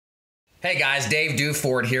Hey guys, Dave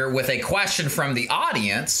Duford here with a question from the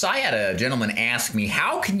audience. I had a gentleman ask me,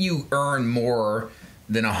 how can you earn more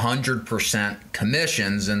than 100%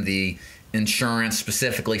 commissions in the insurance,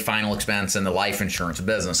 specifically final expense and the life insurance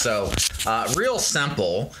business? So real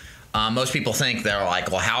simple. Most people think they're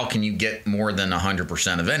like, well, how can you get more than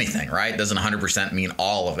 100% of anything, right? Doesn't 100% mean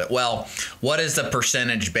all of it? Well, what is the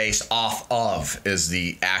percentage based off of is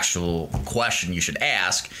the actual question you should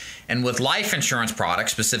ask. And with life insurance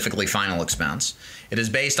products, specifically final expense, it is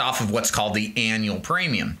based off of what's called the annual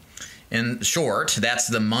premium. In short, that's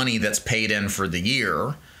the money that's paid in for the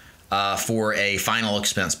year for a final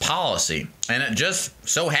expense policy. And it just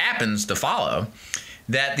so happens to follow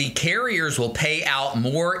that the carriers will pay out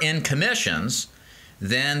more in commissions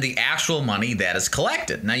than the actual money that is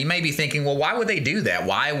collected. Now, you may be thinking, well, why would they do that?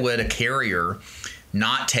 Why would a carrier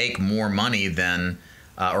not take more money than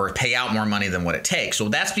or pay out more money than what it takes?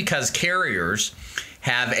 Well, that's because carriers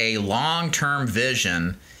have a long-term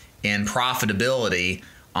vision in profitability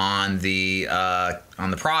on the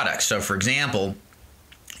product. So, for example,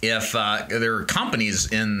 if there are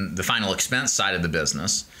companies in the final expense side of the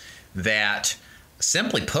business that,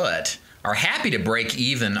 simply put, are happy to break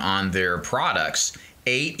even on their products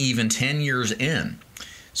 8, even 10 years in.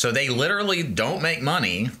 So they literally don't make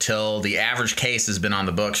money till the average case has been on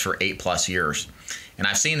the books for 8+ years. And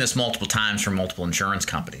I've seen this multiple times from multiple insurance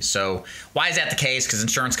companies. So why is that the case? Because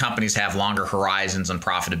insurance companies have longer horizons on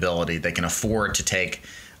profitability. They can afford to take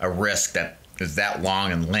a risk that is that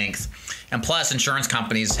long in length. And plus, insurance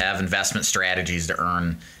companies have investment strategies to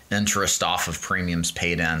earn interest off of premiums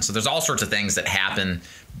paid in. So there's all sorts of things that happen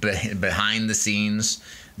behind the scenes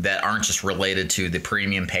that aren't just related to the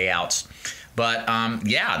premium payouts. But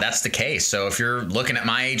yeah, that's the case. So if you're looking at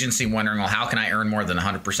my agency wondering, well, how can I earn more than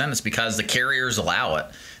 100%? It's because the carriers allow it.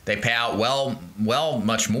 They pay out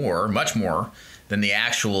much more than the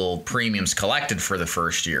actual premiums collected for the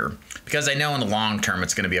first year, because they know in the long term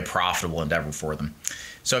it's going to be a profitable endeavor for them.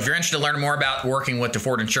 So if you're interested to learn more about working with the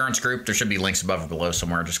Ford Insurance Group, there should be links above or below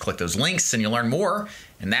somewhere. Just click those links and you'll learn more.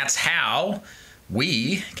 And that's how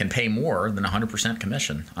we can pay more than 100%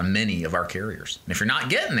 commission on many of our carriers. And if you're not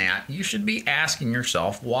getting that, you should be asking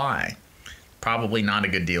yourself why. Probably not a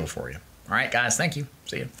good deal for you. All right, guys, thank you.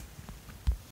 See you.